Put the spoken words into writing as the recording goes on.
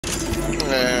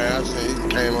Yeah, I see.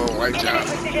 Came on, white job.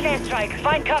 Precision airstrike.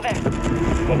 Find cover.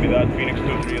 Copy that. Phoenix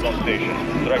 2-3 is on station.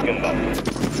 Track inbound.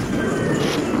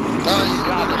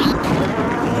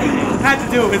 Had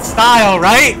to do it with style,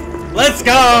 right? Let's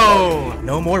go!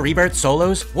 No more Rebirth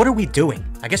solos? What are we doing?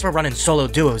 I guess we're running solo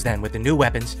duos then with the new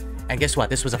weapons. And guess what?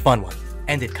 This was a fun one.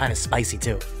 Ended kind of spicy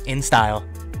too. In style.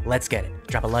 Let's get it.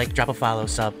 Drop a like, drop a follow,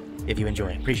 sub if you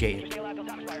enjoy. Appreciate you.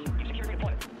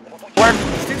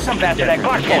 Let's do something different.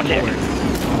 Let's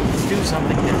do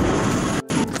something different.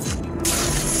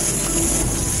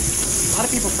 A lot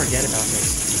of people forget about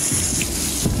this.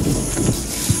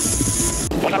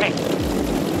 What I mean?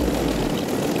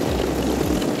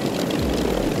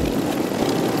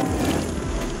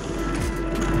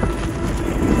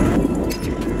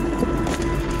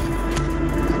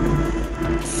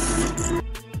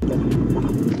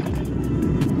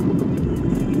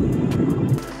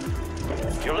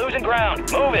 You're losing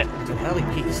ground. Move it. It's a heli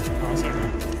piece.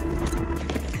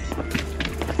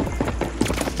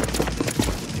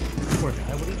 Poor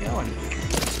guy, what are you going?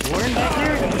 Exploring back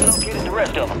here? Located the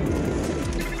rest of them.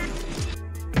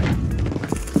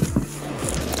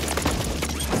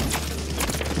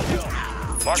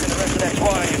 Marking the rest of that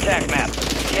squad on your attack map.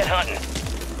 Get hunting.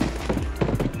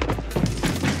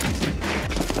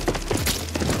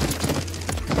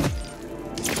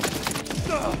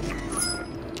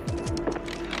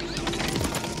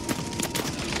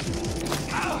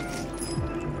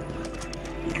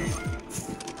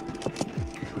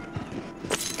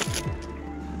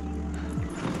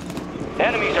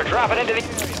 Enemies are dropping into the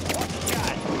area.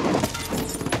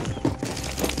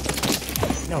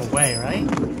 No way, right?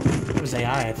 It was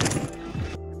AI, I think.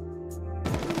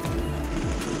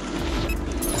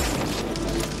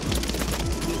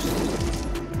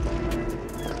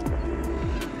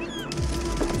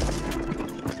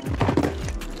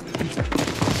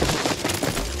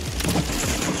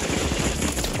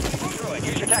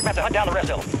 Use your attack map to hunt down the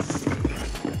rest of them.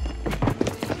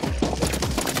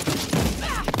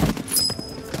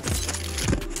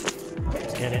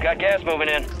 Get it. Got gas moving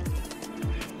in.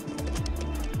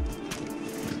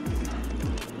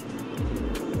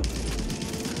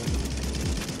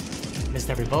 Missed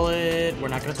every bullet. We're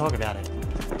not gonna talk about it.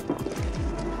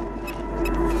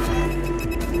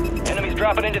 Enemies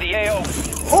dropping into the AO.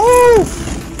 Oh!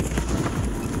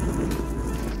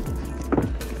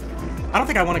 I don't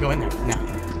think I want to go in there. No.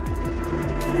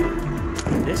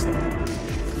 This thing.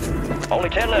 Only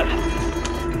 10 left.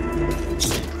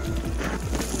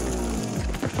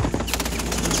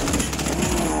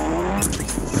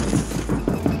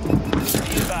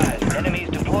 Be advised, enemies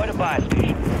deployed a buy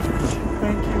station.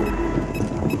 Thank you.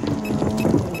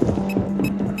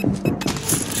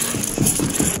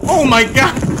 Oh my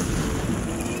god!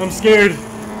 I'm scared.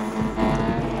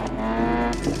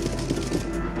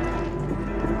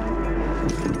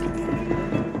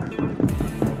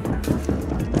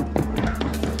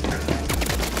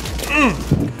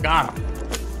 Got him.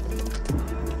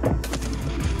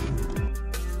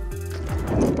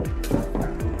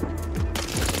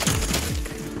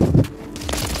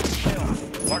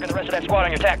 Marking the rest of that squad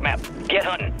on your attack map. Get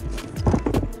hunting.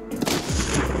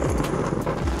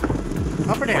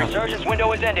 Up or down? Resurgence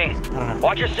window is ending. I don't know.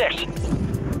 Watch your 6.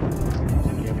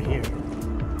 Somebody over here.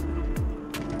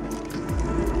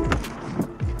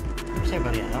 Where's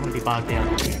everybody at? I'm gonna be bogged down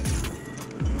over here.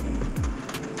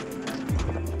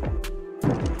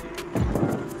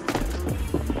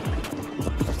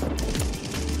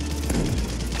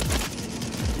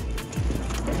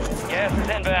 Gas is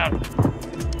inbound.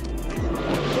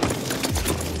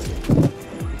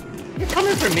 You're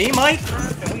coming for me, Mike?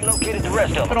 And we located the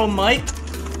rest of Good them. old Mike.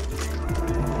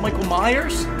 Michael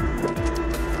Myers.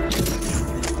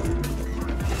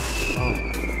 Oh.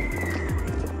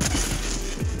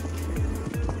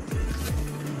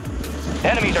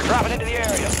 Enemies are dropping into the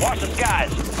area. Watch the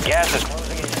skies. Gas is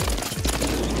closing in.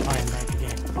 I am back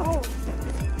again. Oh.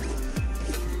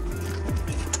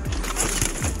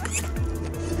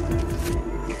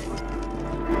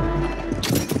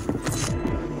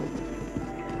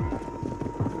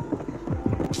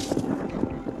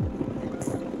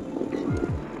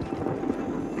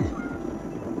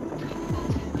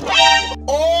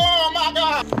 Oh my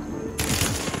God!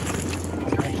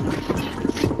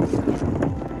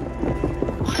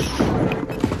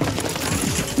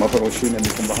 Motherfucker was shooting at me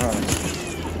from behind.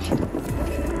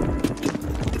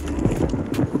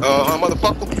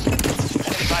 Motherfucker.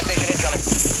 Buy station incoming.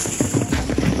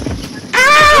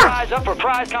 Ah! Prize up for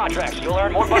prize contracts. You'll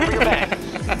earn more bucks for your bag.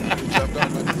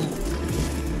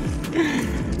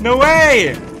 No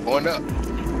way! Going up.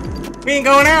 We ain't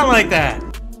going out like that.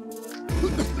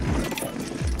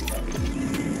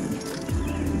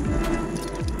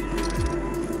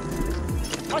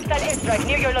 Hostile airstrike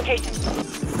near your location.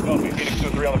 Copy. Phoenix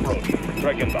 2-3 on approach.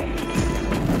 Strike inbound.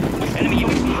 Enemy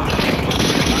UAV.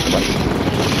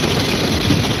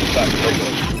 Back.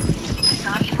 Regular.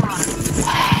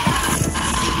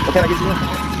 What can I get you in?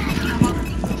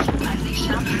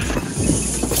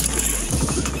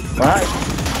 Alright.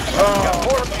 Oh.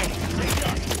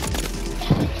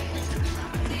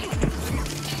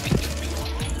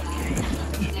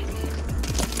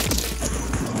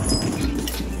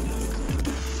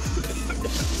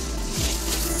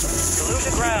 Lose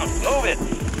the ground. Move it.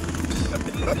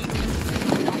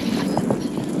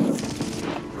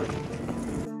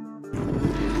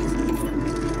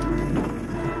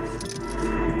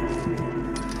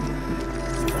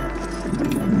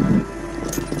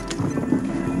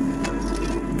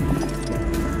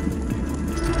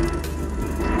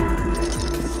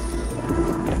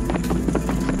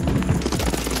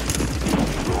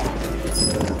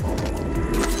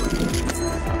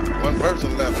 One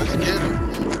person left. Let's get him.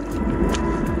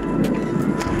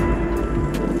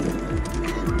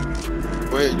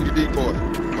 Go ahead, you decoy.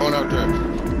 Going out there.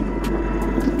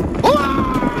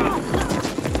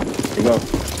 Here you go.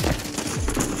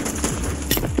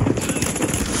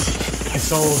 I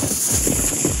sold.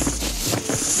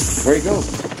 Where'd he go?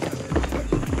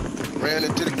 Ran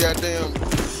into the goddamn.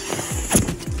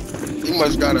 He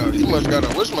must got a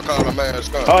whatchamacallit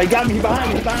mask on. Oh, he got me. He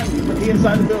behind me. He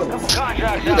inside the building.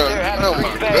 Contracts You out know, there have oh free my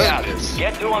payout. goodness.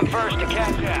 Get to them first to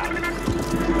catch out.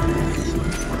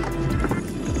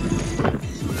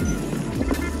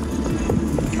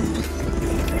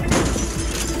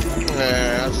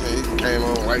 Yeah, I see. He came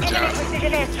on white job.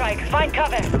 Precision airstrike. Find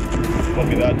cover.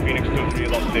 Copy that. Phoenix 2-3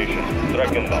 is on station.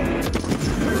 Strike inbound.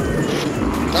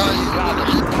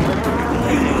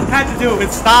 Had to do it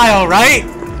with style, right?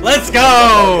 Let's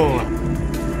go!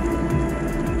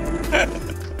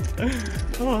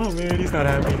 Oh man, he's not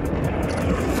happy.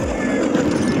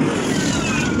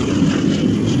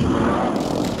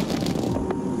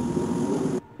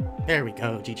 There we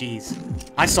go, GG's.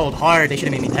 I sold hard, they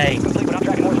should have made me pay. Complete, but I'm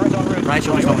tracking more threats en route. Right,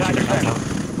 show me what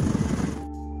you